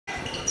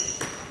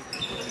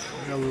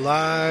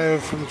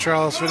Live from the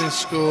Charles Finney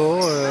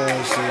School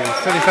as the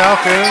Finney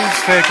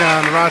Falcons take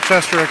on the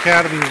Rochester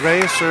Academy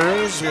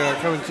Racers. We are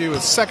coming to you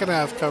with second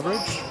half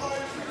coverage.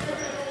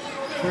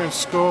 Current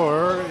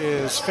score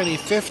is Finney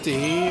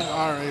 50,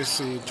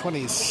 RAC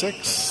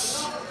 26.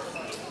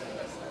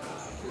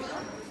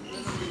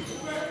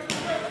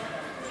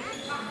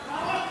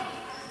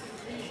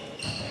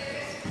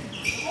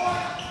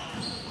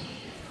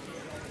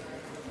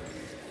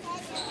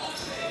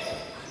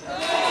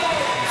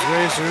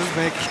 Racers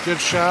make a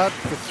good shot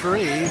for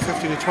three,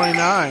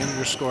 50-29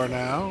 your score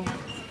now.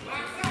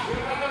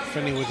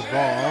 Finney with the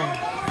ball.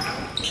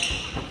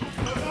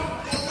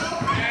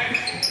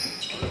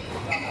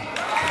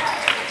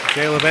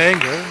 Caleb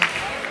Anger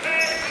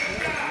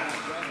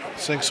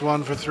sinks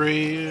one for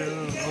three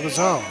of his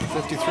own,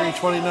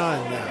 53-29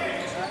 now.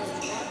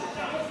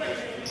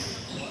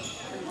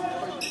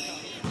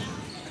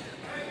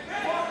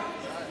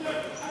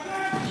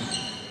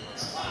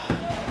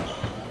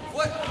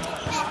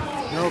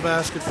 No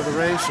basket for the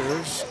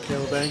Racers.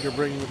 Caleb Anger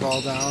bringing the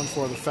ball down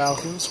for the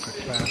Falcons.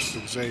 Quick pass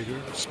to Xavier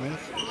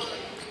Smith.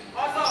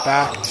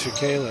 Back to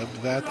Caleb.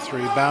 That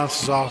three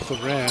bounces off the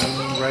rim.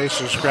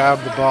 Racers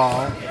grab the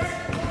ball.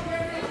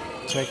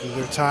 Taking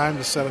their time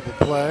to set up a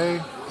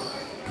play.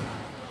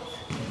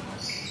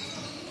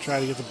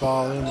 Try to get the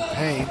ball in the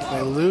paint.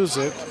 They lose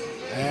it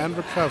and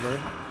recover.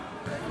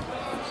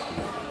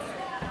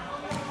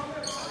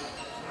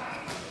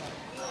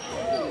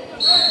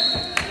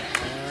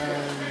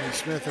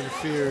 Smith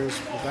interferes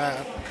with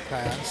that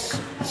pass.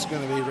 It's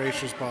going to be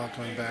Racers' ball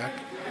coming back.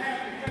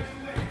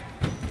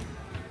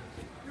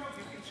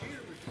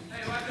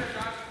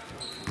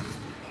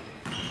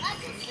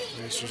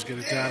 Racers get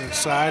it down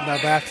inside. Now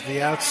back to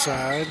the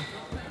outside.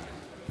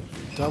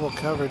 Double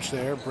coverage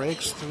there.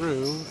 Breaks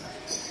through.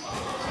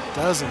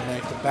 Doesn't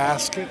make the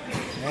basket.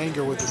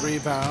 Anger with the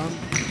rebound.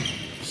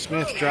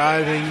 Smith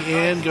driving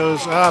in.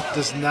 Goes up.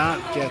 Does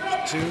not get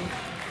the two.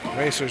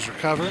 Racers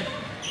recover.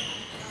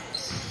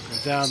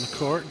 Down the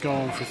court,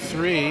 going for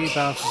three,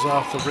 bounces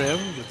off the rim,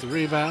 get the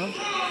rebound.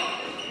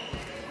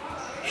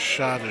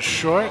 Shot is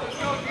short.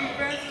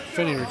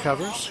 Finney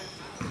recovers.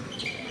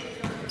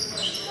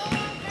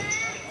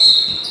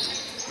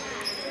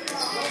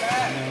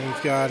 And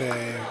we've got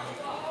a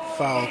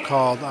foul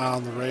called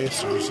on the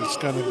Racers. It's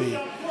going to be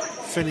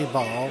Finney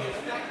ball.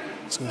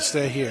 It's going to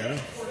stay here.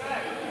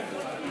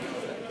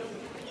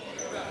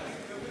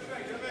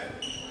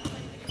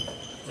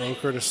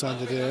 Oker to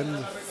send it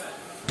in.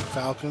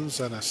 Falcons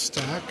and a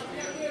stack.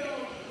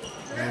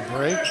 They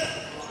break.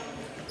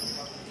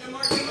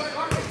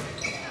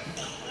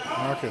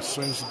 Marcus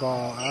swings the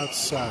ball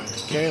outside.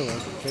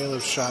 Caleb.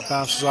 Caleb's shot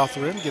bounces off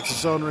the rim, gets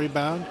his own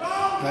rebound.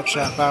 That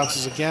shot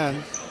bounces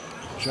again.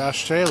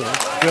 Josh Taylor,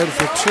 good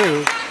for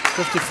two.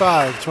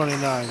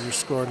 55-29 your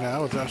score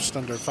now with just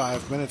under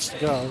 5 minutes to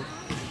go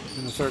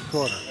in the third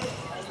quarter.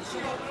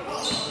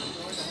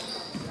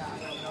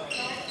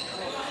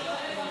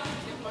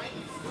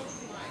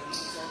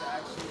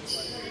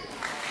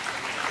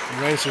 The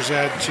Racers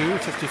add two,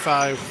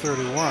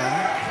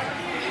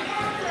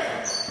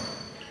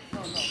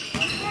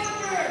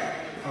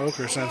 55-31.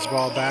 Oker sends the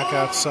ball back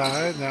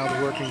outside. Now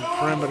the working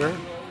perimeter.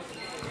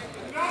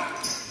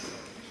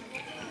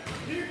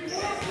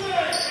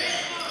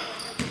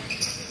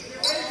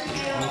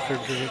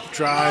 Oker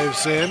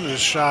drives in. His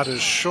shot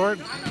is short.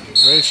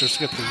 Racers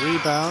get the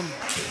rebound.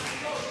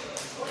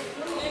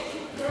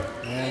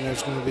 And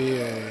there's going to be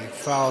a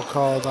foul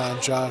called on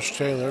Josh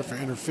Taylor for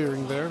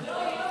interfering there.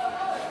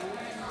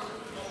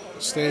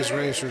 Stays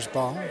Racers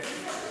ball.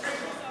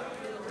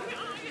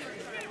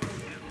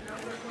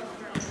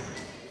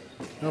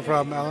 No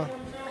problem, Ella.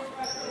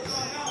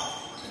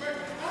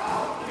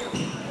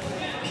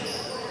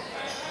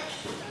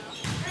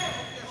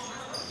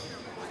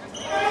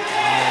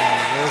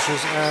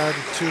 Racers add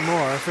two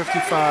more.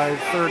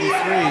 55-33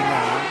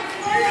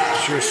 now.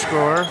 It's your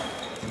score.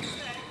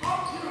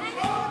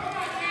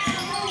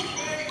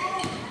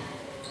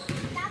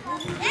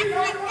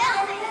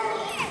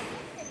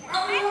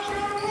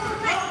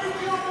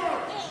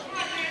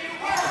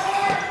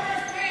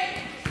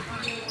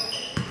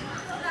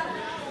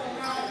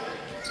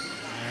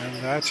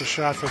 That's a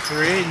shot for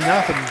three.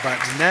 Nothing but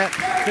net.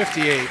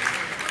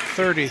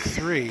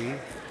 58-33.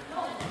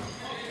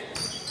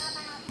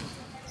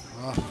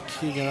 Oh,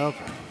 Keegan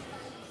Oker.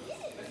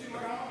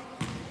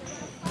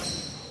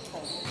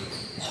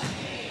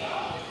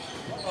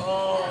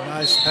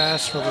 Nice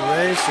pass for the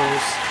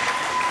Racers.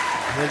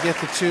 They get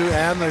the two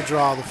and they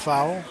draw the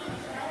foul.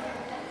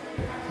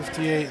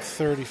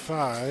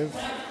 58-35.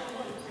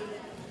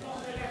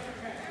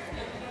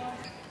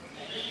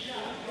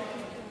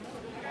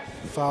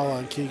 Foul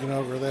on Keegan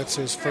Oker. That's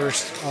his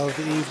first of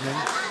the evening.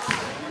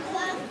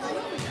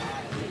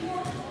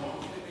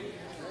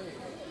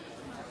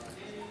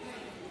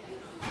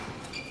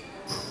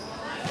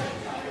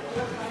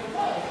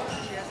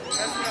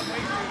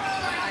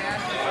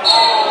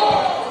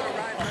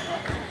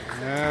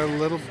 Yeah, a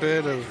little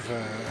bit of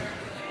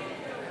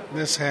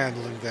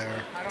mishandling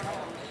there.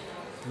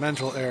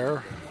 Mental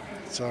error.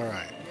 It's all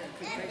right.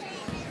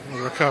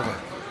 will recover.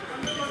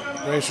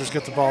 Racers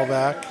get the ball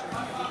back.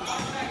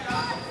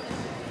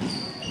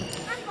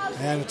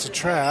 And it's a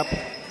trap.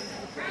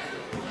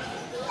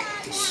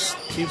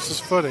 Keeps his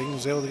footing.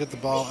 He's able to get the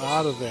ball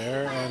out of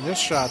there. And this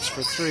shot's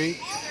for three.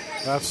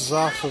 Bounces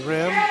off the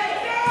rim.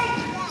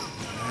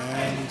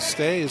 And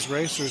stays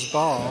Racers'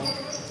 ball.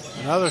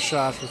 Another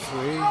shot for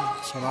three.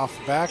 This one off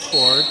the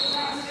backboard.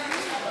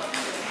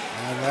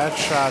 And that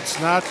shot's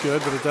not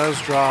good, but it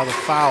does draw the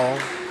foul.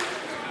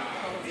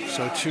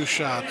 So 2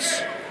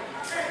 shots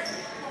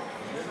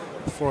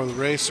for the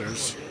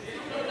Racers.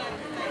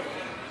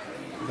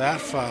 That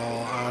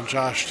foul on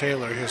Josh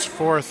Taylor, his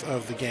 4th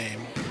of the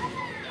game.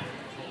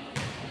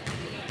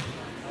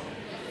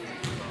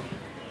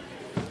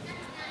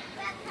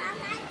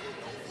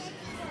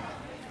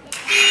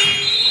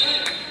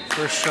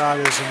 First shot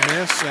is a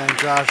miss, and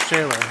Josh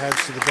Taylor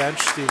heads to the bench.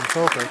 Stephen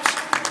Folkerts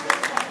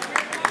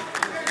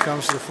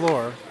comes to the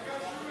floor.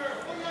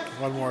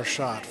 One more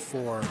shot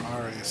for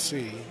RAC.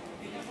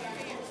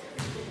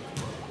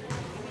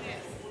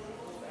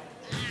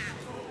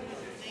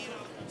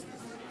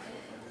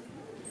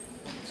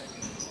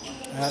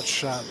 That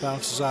shot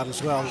bounces out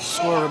as well. The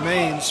score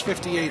remains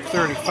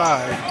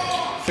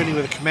 58-35. Finney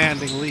with a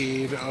commanding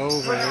lead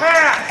over the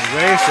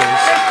Racers.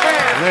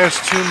 And there's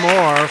 2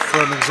 more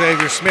from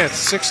Xavier Smith.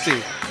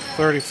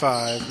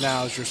 60-35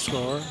 now is your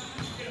score.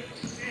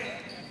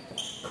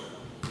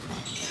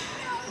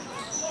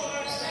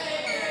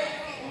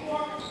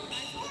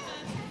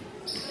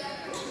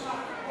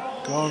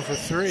 Going for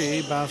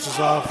 3, bounces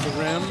off the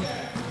rim.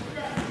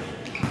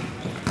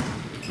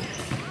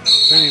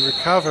 Finney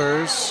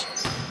recovers.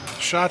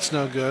 Shot's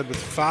no good, but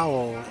the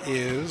foul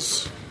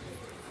is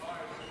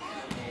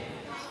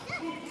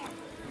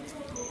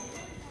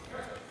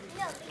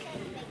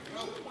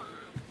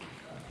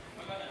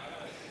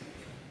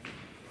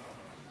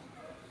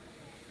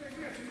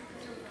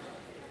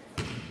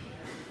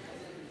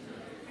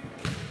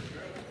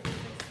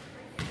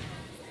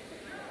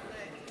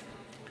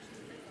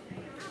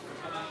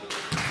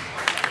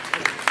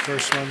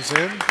first one's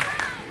in.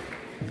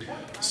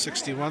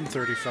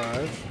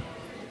 61-35.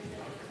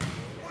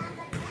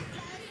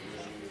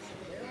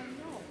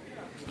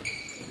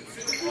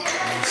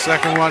 And the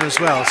second one as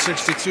well.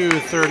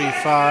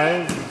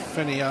 62-35.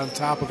 Finney on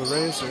top of the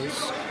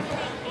Racers.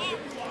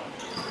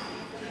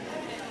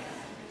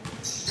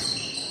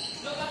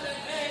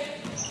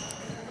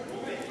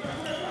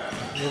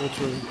 Able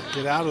to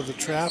get out of the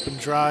trap and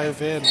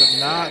drive in, but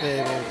not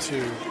able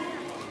to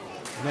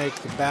make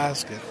the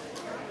basket.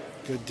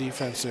 Good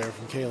defense there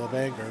from Caleb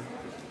Anger.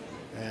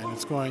 And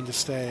it's going to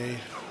stay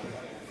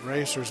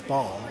Racers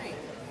ball.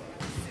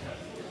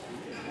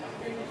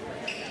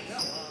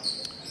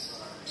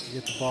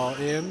 Get the ball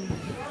in,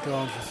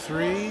 going for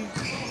 3,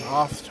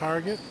 off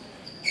target,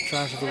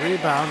 trying for the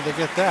rebound. They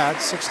get that,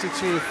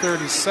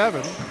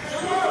 62-37.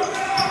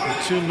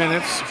 With 2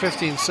 minutes,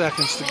 15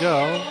 seconds to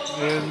go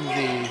in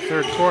the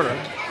third quarter.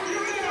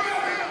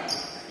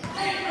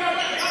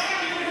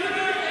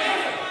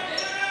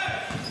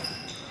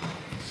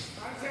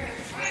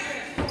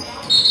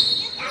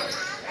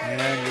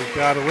 And we've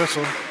got a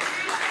whistle.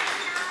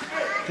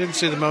 Didn't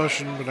see the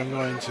motion, but I'm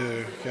going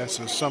to guess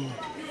it's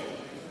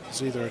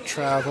either a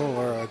travel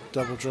or a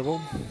double dribble.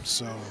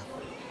 So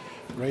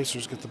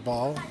Racers get the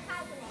ball.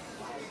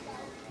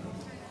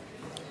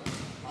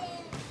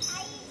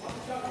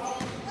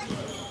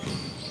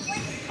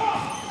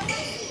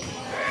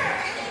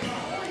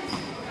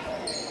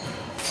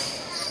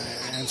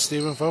 And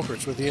Stephen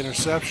Folkerts with the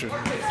interception.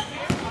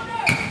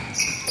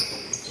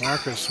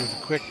 Marcus with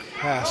a quick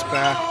pass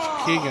back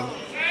to Keegan.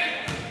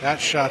 That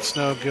shot's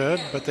no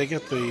good, but they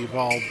get the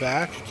ball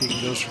back.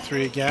 Keegan goes for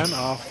 3 again,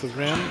 off the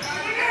rim.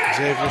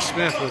 Xavier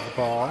Smith with the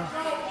ball.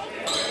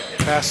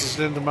 Passes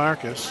it into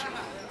Marcus.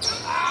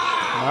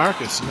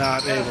 Marcus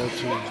not able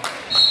to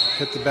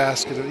hit the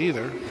basket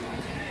either.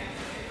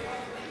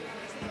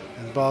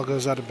 And the ball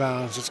goes out of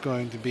bounds. It's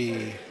going to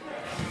be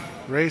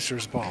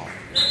Racers ball.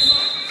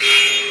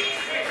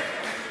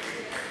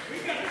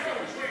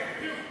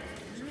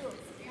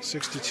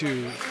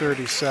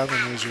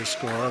 (62-37) is your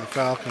score. The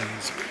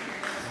Falcons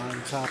on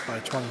top by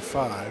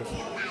 25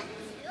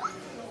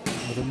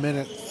 with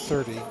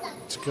 1:30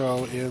 to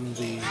go in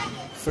the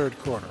third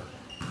quarter.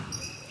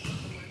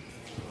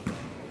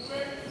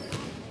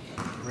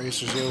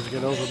 Racers able to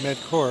get over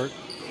midcourt.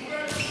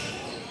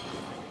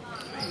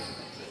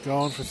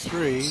 Going for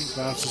 3,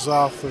 bounces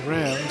off the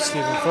rim.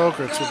 Stephen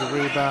Folkerts with the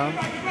rebound.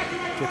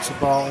 Gets the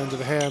ball into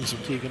the hands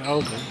of Keegan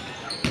Oker.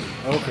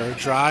 Oker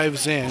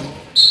drives in,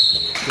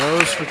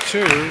 goes for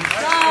 2,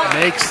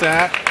 makes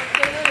that,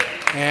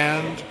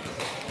 and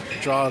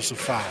draws the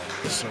foul.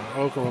 So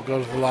Oker will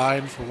go to the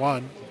line for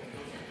 1.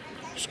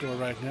 Score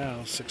right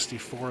now,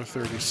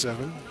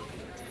 64-37.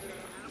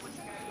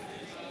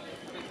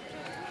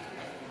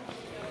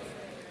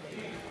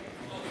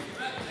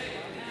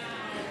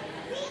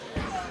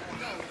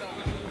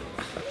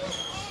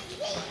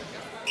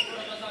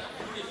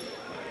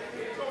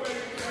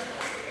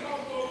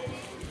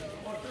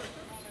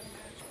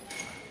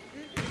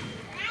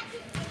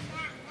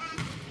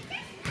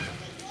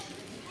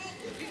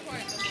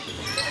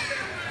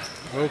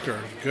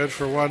 Oker, good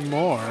for one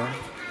more.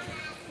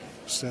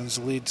 Extends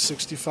the lead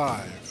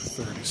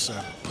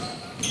 65-37.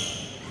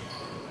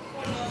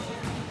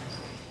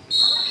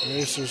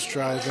 Racers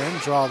drive in,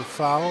 draw the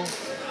foul.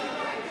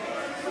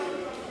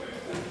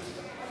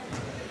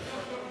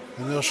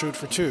 And they'll shoot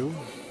for two.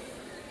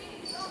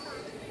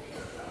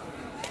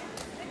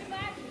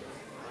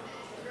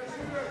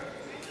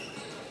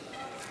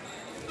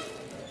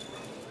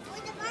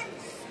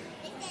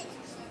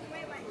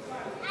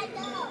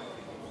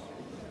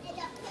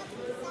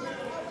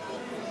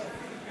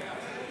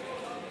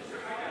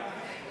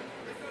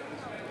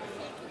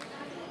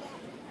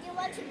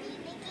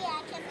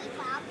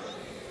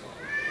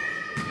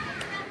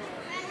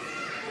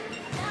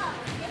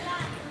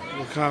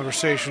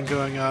 Conversation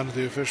going on with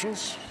the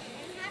officials.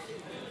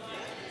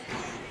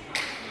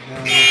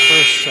 And the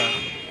first shot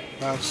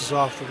bounces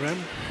off the rim.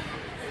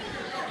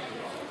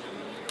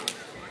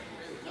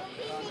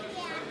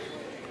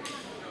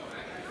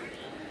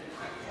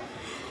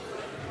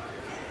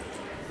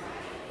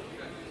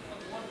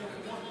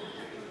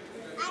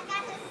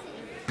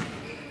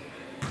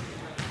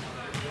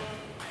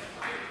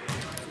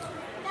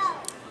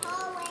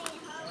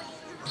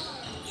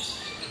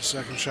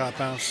 Second shot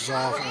bounces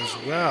off as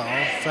well.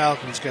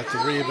 Falcons get the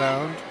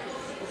rebound.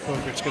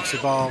 Fogarts gets the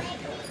ball,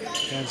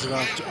 hands it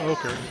off to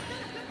Oker.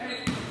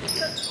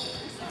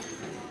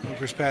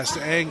 Oker's pass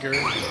to Anger.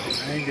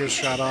 Anger's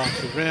shot off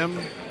the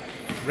rim.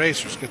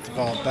 Racers get the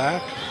ball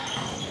back.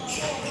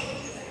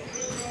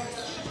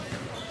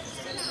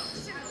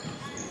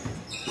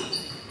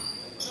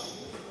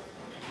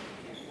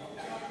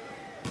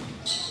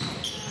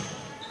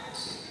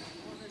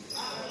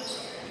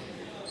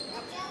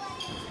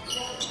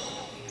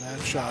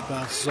 Shot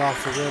bounces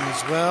off the rim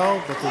as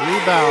well, but the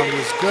rebound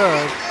is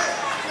good.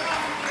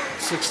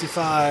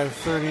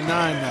 65-39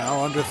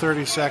 now, under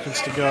 30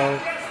 seconds to go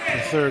in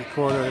the third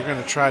quarter. They're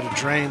going to try to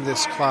drain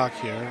this clock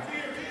here.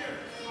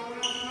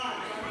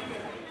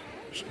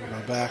 Just going to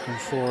go back and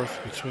forth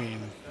between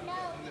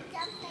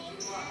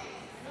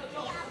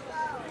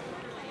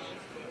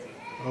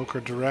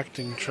Oker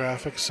directing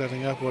traffic,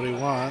 setting up what he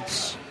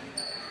wants.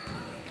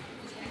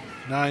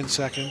 9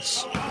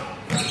 seconds.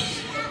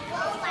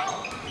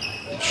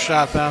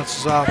 Shot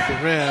bounces off the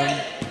rim.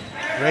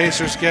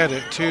 Racers get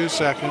it. 2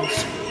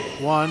 seconds.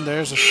 1.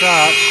 There's a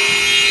shot.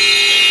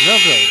 No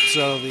good.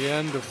 So the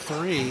end of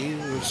 3.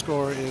 The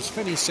score is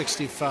Finney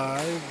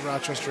 65,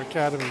 Rochester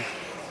Academy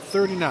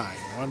 39.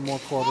 One more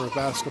quarter of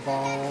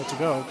basketball to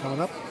go coming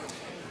up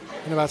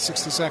in about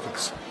 60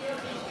 seconds.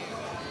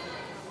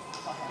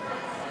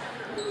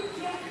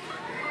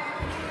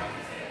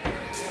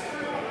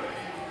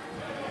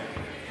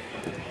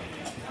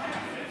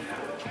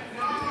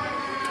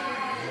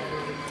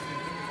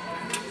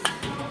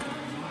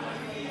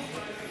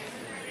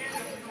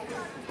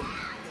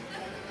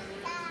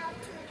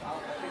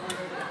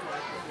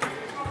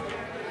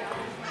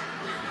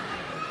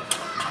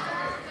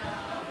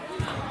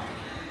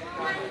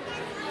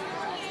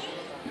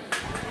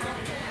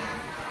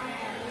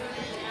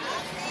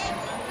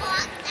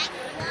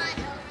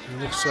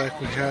 Looks like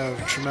we have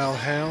Jamel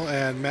Hale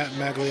and Matt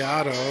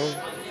Magliato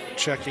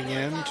checking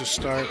in to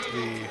start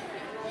the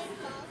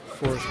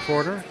fourth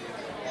quarter.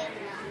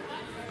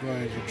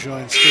 Going to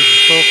join Stephen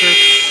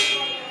Fogarts,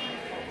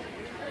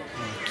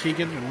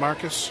 Keegan and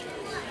Marcus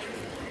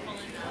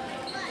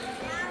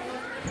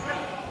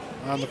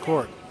on the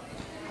court.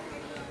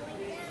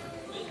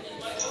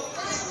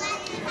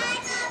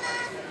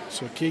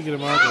 So Keegan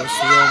and Marcus,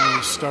 the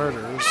only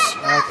starters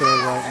out there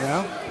right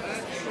now.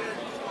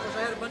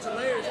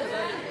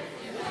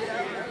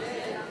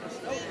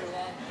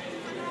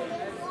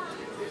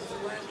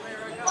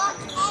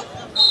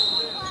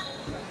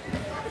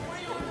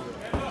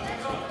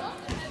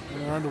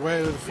 We're underway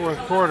to the fourth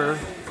quarter.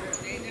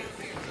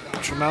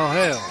 Jamel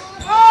Hale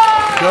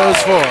goes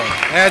for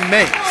and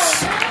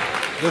makes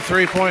the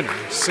three-pointer.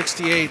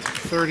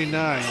 68-39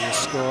 the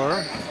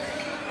score.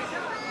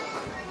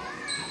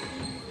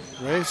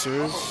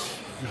 Racers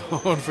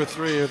going for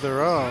 3 of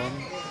their own.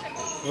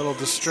 Little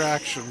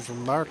distraction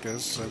from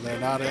Marcus, and they're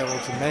not able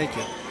to make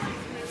it.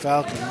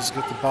 Falcons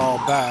get the ball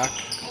back.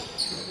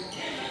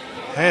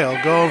 Hale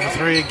going for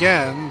 3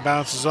 again.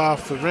 Bounces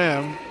off the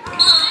rim.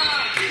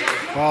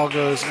 Ball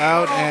goes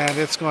out, and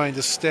it's going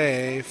to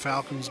stay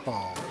Falcons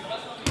ball.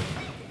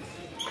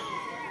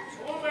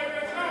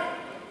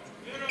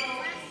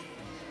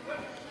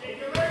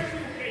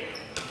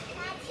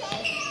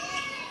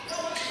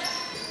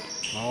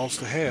 Balls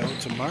to Hale,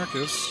 to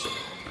Marcus.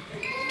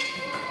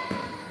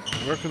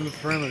 Working the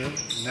perimeter.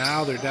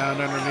 Now they're down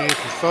underneath.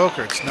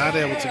 Fogarts not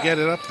able to get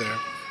it up there.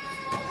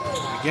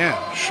 Again,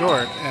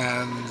 short,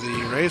 and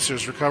the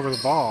Racers recover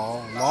the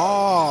ball.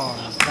 Long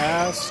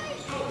pass.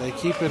 They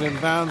keep it in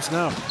bounds.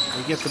 No,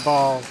 they get the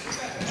ball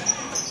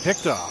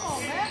picked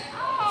off.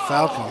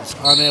 Falcons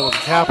unable to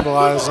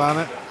capitalize on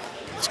it.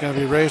 It's going to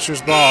be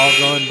Racers ball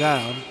going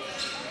down.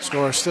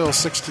 Score still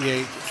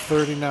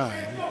 68-39.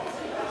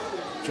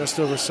 Just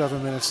over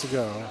 7 minutes to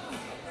go.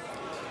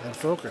 And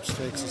Fogarts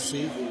takes a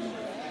seat.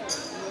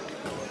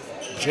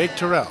 Jake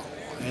Terrell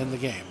in the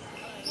game.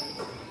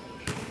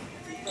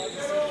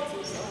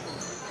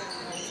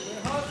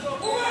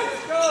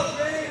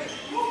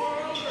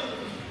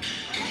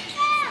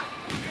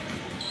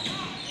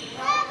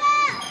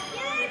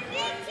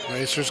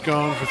 Racers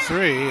going for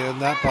three,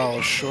 and that ball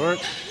is short.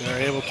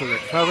 They're able to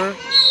recover,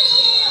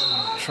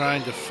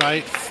 trying to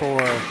fight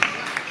for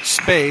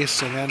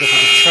space and end up with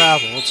a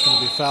travel. It's going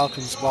to be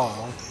Falcons'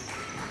 ball.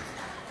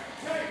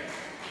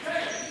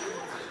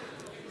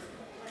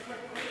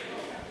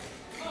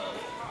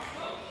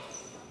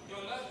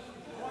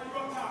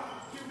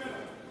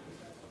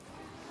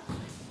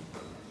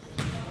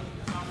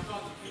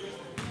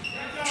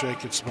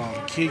 Jacobs ball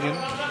to Keegan.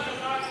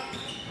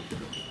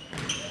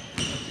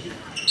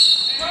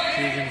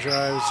 Keegan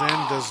drives in,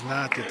 does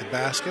not get the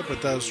basket,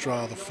 but does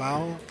draw the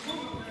foul.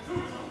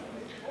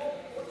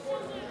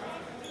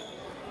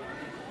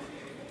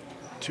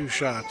 Two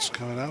shots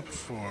coming up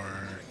for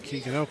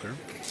Keegan Oker.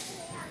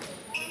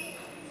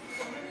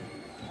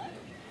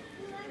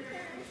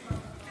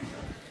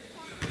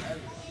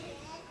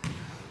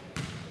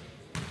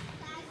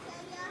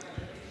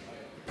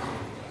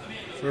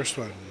 First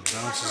one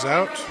bounces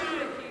out.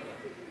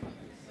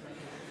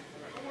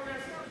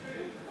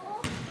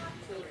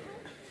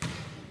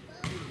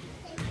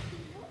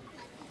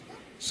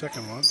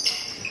 Second one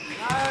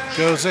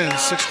goes in,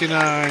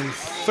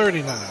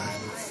 69-39.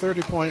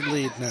 30-point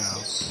lead now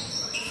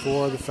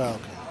for the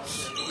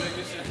Falcons.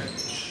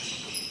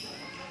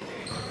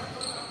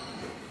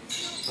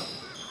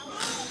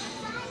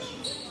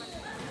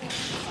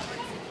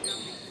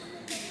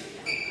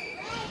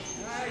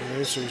 The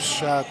Racers'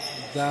 shot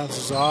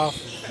bounces off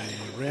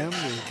the rim.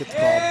 They get the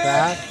ball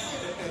back.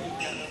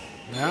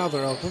 Now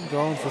they're open,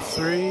 going for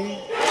three.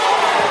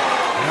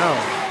 No,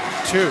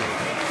 two.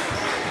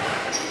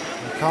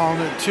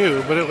 Calling it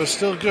two, but it was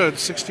still good.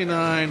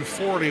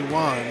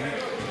 69-41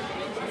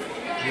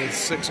 with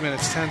 6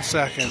 minutes, 10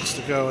 seconds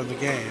to go in the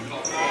game.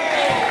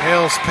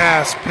 Hale's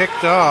pass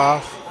picked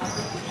off.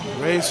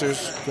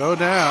 Racers go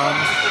down,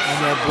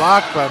 and they're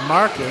blocked by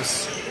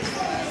Marcus.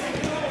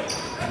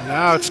 And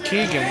now it's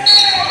Keegan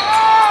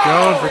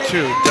going for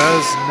two.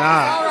 Does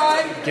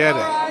not get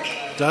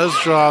it. Does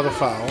draw the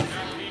foul.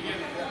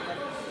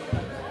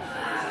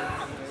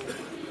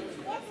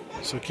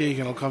 So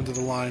Keegan will come to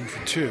the line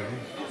for two.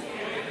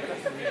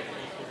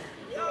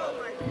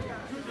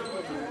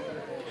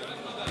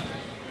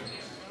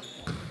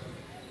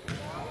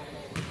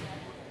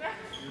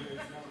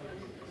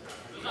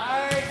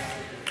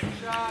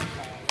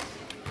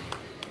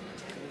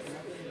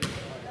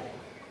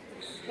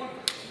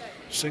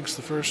 Sinks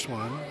the first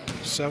one,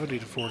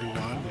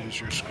 70-41 is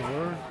your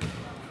score.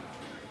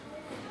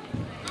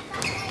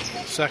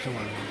 Second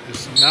one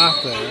is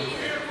not there.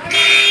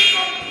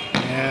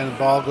 And the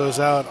ball goes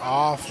out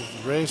off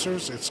of the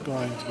Racers. It's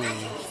going to be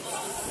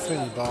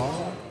Finney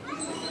ball.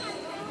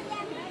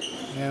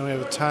 And we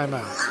have a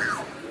timeout.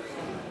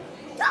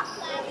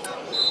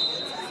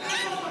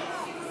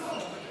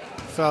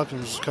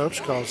 Falcons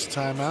coach calls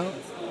timeout,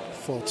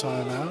 full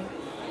timeout.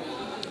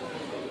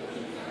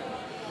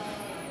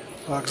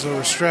 Walks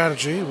over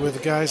strategy with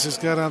the guys he's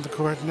got on the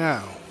court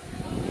now.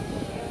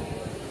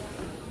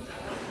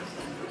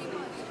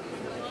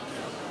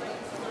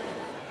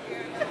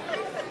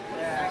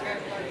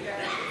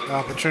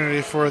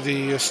 Opportunity for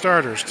the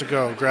starters to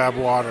go grab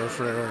water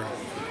for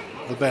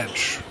the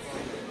bench.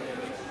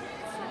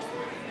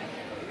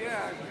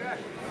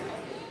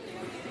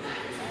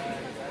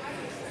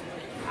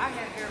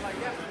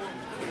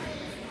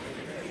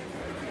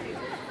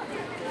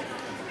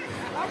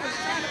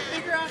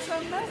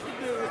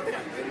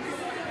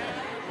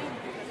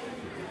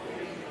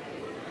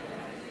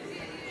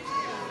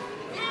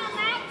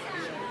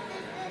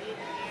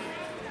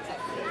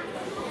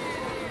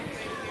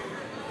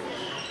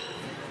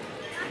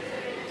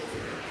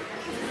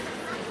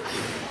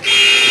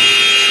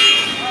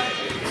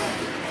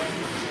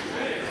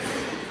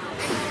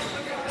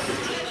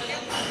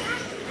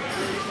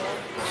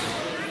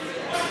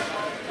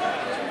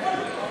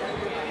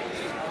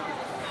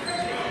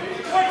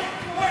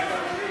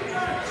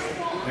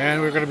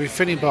 And we're going to be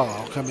Finney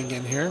ball coming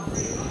in here.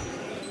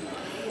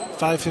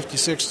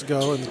 5:56 to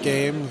go in the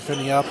game.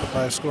 Finney up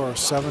by a score of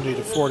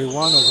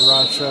 70-41 over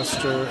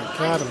Rochester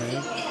Academy.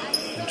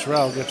 And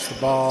Terrell gets the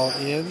ball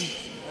in.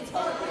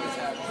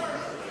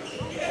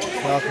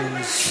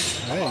 Falcons,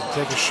 hey,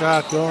 take a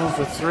shot going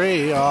for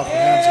three off the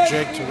hands of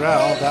Jake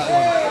Terrell. That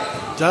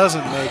one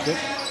doesn't make it.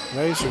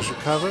 Racers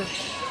recover.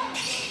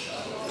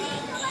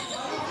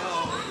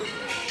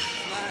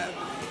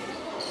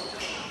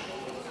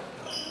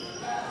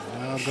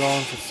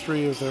 Going for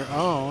three of their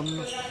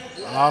own,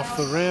 off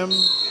the rim,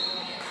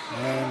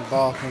 and the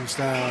ball comes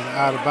down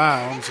out of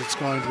bounds. It's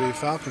going to be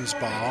Falcons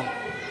ball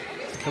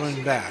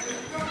coming back.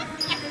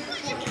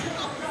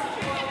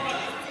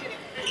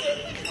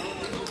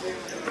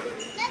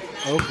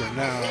 Oakland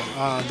now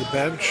on the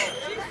bench.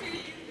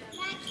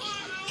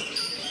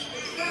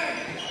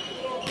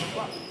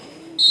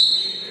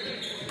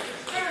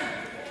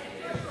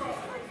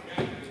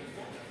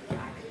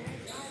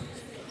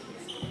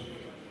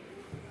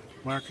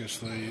 Marcus,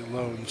 the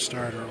lone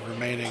starter,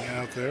 remaining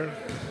out there.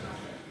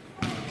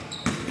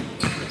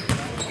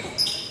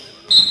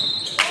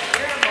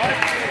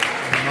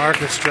 And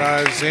Marcus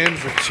drives in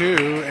for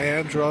two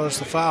and draws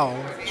the foul.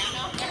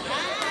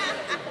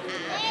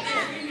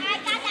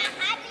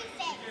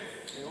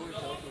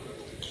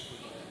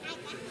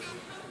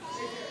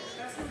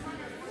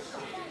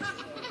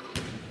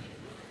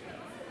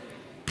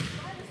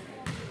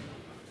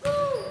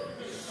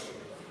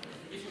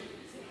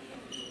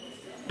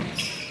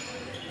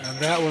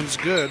 That one's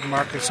good.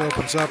 Marcus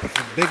opens up with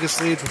the biggest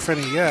lead for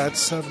Finney yet,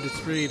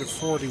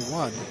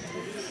 73-41.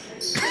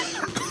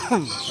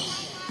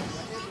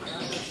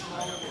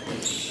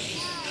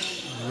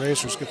 The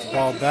Racers get the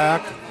ball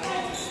back.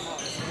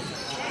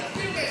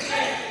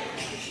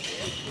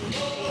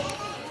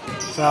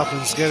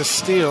 Falcons get a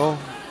steal.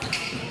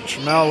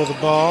 Trammell with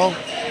the ball.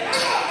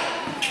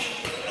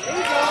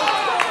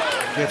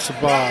 Gets the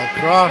ball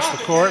across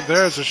the court.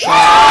 There's a shot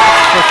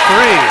for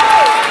three.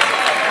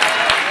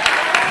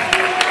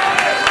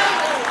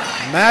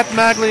 Matt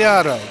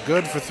Magliato,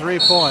 good for 3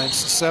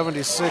 points,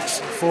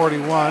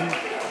 76-41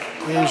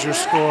 is your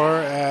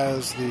score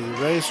as the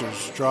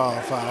Racers draw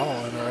a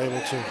foul and are able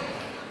to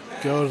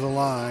go to the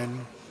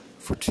line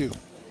for 2.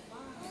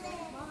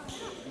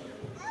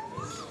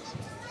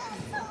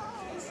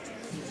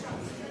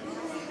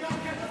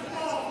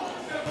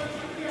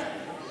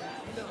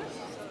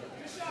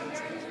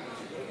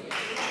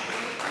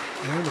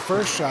 And the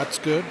first shot's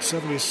good,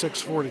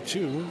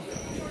 76-42.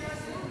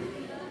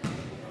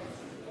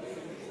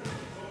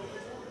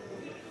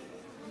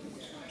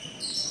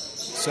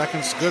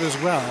 Second's good as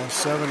well,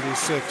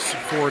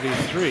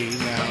 76-43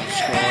 now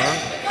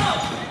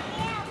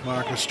score.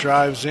 Marcus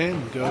drives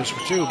in, goes for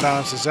 2,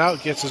 bounces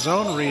out, gets his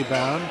own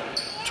rebound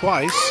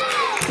twice,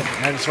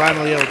 and is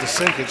finally able to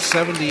sink it,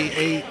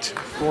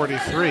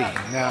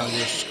 78-43 now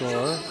your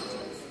score.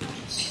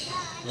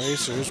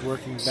 Racers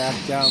working back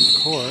down the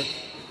court,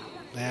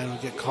 and we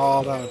get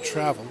called on a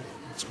travel.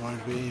 It's going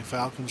to be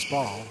Falcons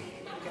ball.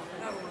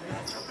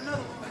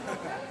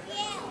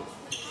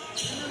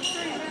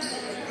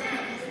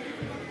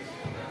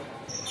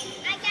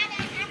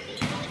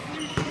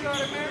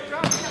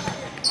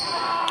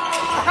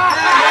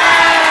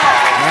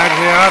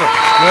 Magliato,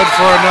 good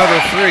for another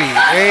 3.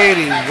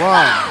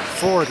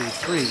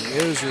 81-43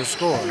 is your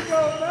score.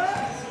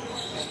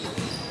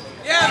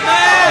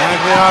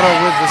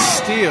 Magliato with the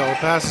steal,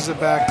 passes it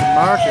back to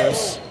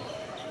Marcus.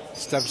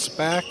 Steps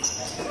back,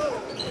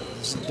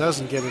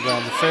 doesn't get it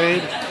on the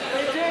fade.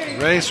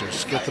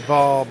 Racers get the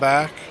ball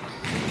back.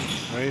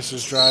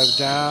 Racers drive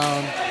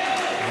down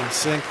and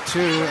sink 2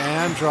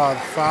 and draw the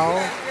foul.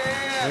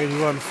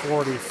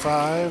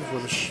 81-45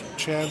 with a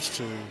chance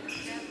to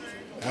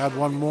add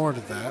one more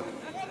to that.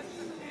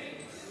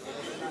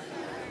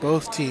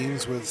 Both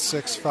teams with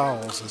 6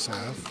 fouls this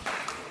half.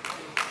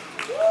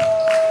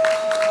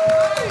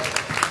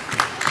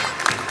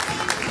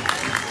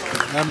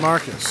 And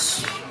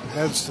Marcus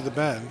heads to the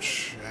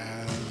bench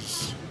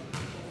as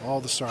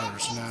all the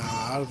starters now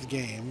out of the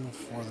game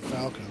for the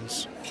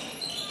Falcons.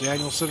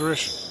 Daniel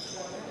Siderishin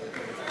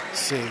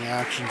seeing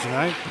action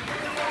tonight.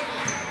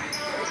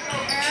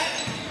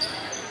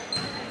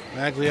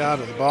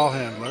 Magliato, the ball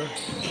handler,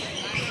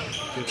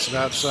 gets it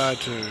outside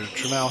to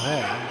Trammell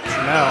Hale.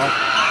 Trammell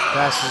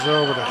passes it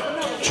over to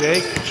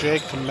Jake.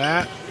 Jake to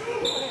Matt.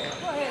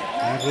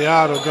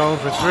 Magliato going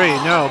for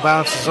 3. No,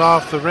 bounces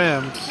off the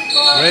rim.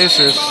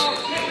 Racers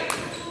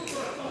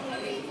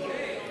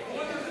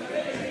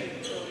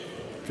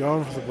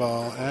going for the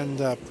ball, end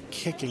up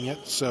kicking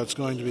it, so it's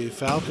going to be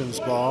Falcons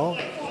ball.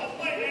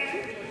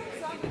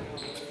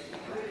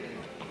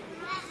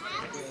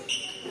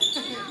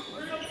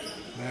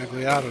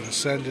 Magliato to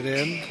send it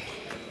in.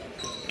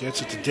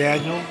 Gets it to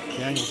Daniel.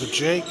 Daniel to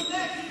Jake.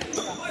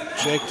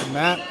 Jake to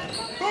Matt.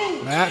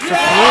 Matt for 3.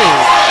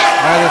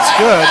 And it's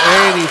good.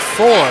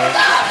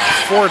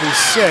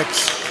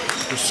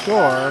 84-46 to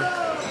score.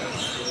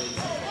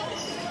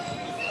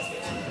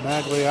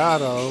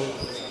 Magliato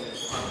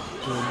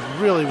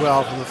doing really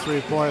well from the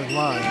 3-point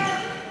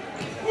line.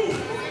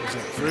 Is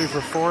it 3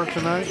 for 4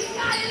 tonight?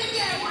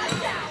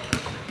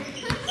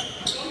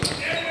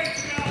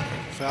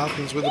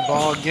 Falcons with the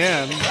ball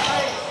again.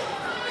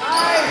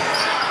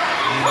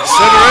 And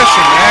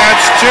Siderishin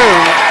adds 2.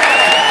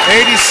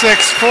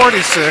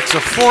 86-46, a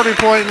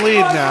 40-point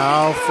lead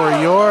now for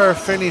your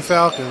Finney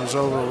Falcons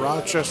over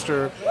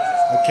Rochester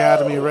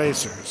Academy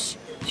Racers.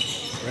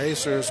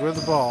 Racers with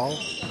the ball.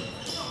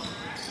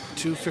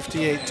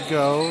 2:58 to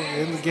go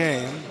in the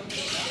game.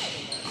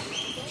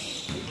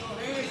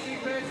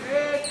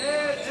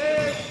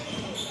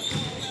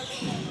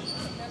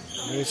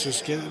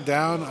 Racers get it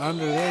down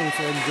underneath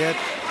and get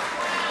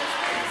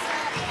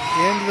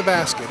into the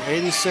basket.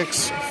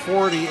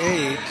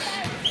 86-48.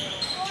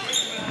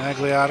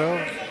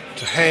 Magliato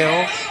to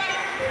Hale.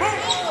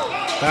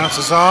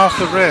 Bounces off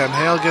the rim.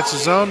 Hale gets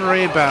his own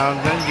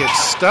rebound, then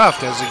gets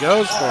stuffed as he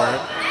goes for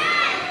it.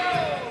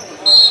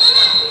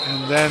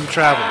 And then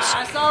travels.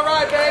 That's all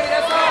right, baby.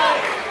 That's all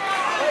right.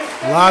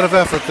 A lot of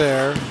effort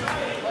there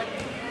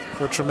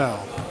for Trammell.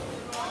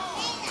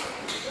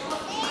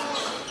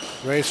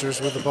 Racers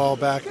with the ball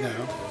back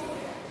now.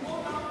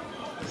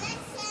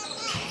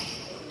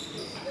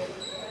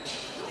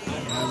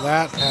 And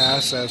that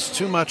pass has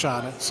too much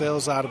on it.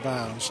 Sails out of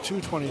bounds.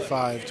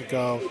 2:25 to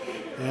go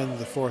in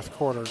the fourth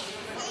quarter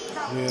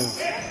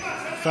with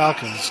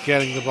Falcons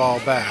getting the ball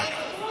back.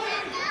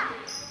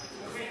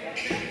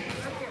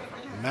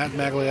 Matt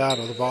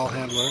Magliato, the ball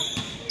handler.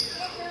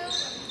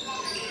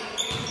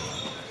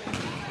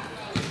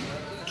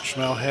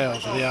 Trammell Hale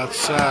to the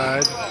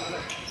outside.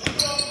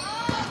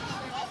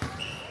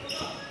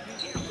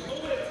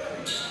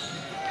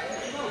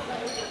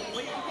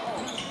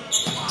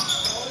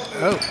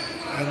 Oh,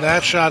 and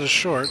that shot is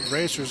short.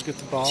 Racers get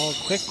the ball.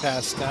 Quick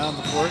pass down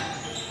the court.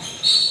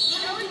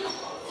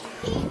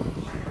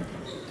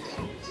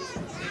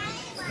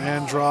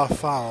 And draw a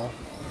foul.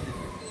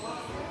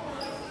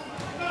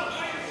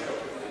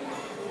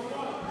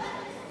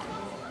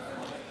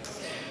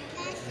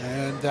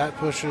 And that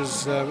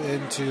pushes them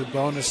into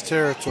bonus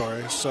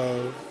territory.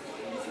 So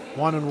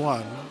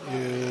 1-1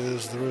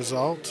 is the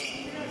result.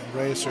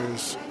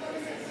 Racers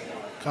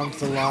come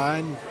to the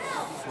line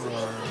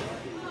for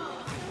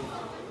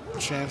a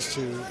chance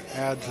to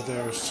add to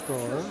their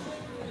score.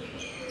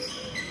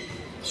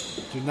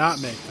 Do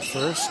not make the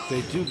first.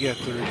 They do get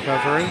the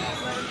recovery.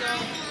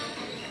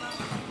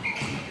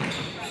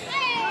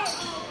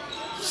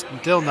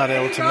 Still not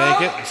able to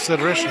make it.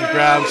 Siderition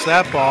grabs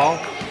that ball.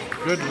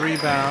 Good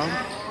rebound.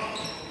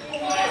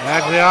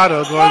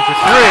 Magliato going for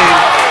three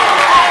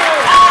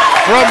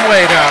from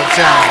way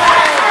downtown.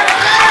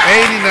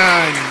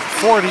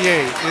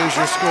 89-48 is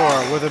your score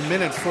with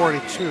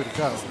 1:42 to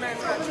go.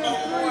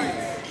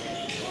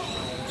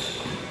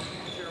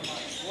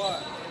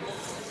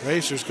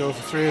 Racers go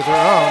for three of their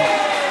own,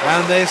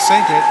 and they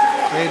sink it.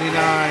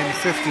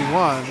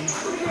 89-51.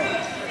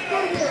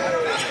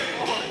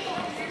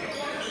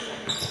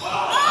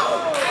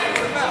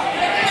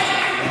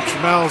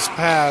 Tramel's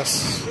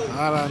pass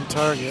not on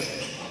target.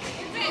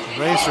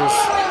 Racers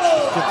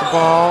get the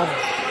ball,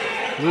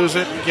 lose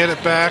it, get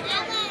it back.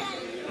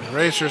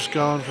 Racers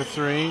going for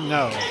three.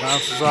 No,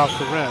 bounces off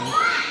the rim.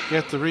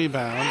 Get the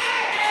rebound,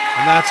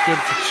 and that's good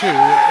for two.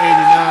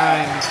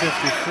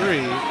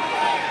 89-53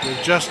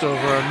 with just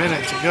over a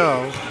minute to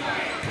go.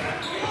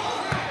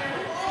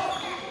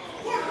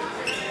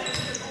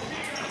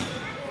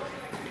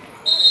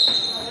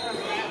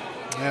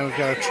 And we've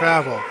got a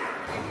travel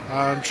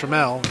on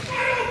Tramel.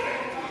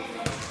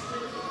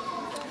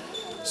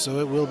 So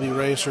it will be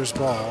Racers'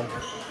 ball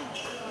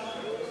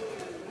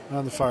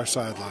on the far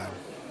sideline.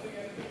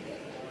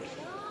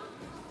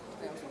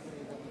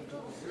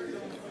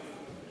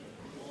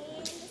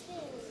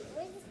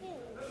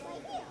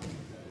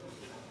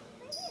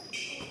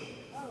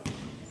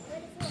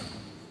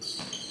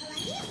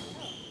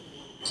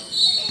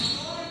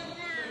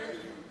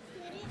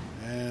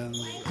 And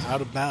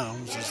out of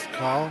bounds is the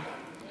call.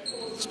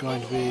 It's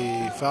going to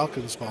be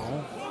Falcons'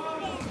 ball.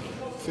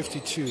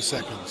 52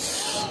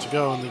 seconds to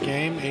go in the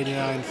game.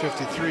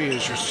 89-53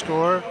 is your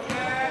score.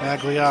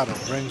 Magliato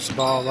brings the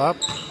ball up.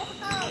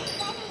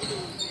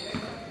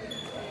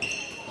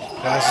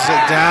 Passes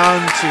it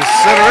down to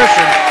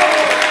Siderition.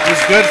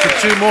 He's good for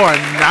two more.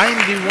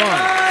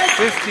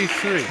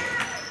 91-53.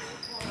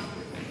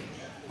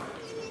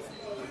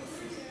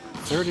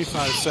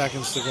 35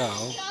 seconds to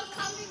go.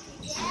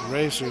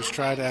 Racers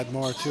try to add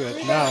more to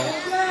it. No.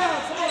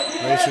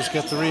 Racers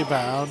get the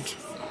rebound.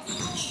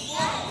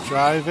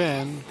 Drive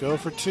in, go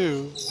for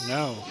two.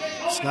 No,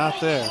 it's not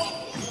there.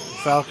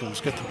 Falcons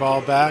get the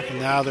ball back, and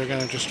now they're going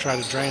to just try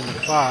to drain the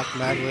clock.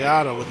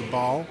 Magliato with the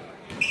ball.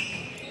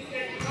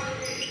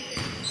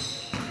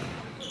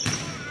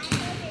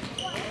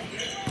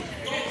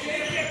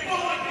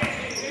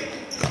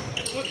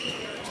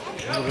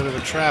 A little bit of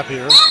a trap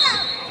here.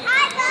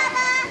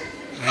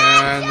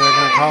 And they're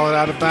going to call it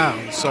out of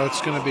bounds. So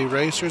it's going to be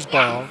Racers'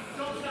 ball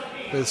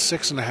with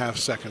 6.5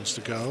 seconds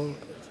to go.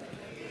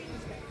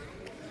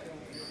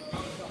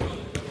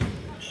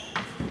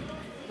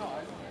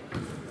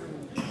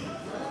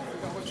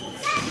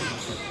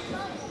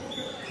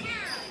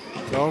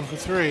 Going for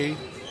three. No,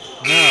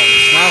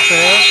 it's not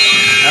there.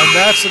 And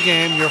that's the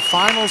game. Your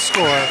final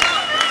score,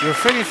 your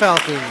Finney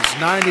Falcons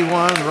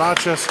 91,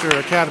 Rochester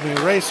Academy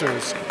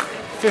Racers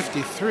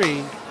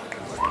 53.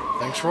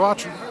 Thanks for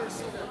watching.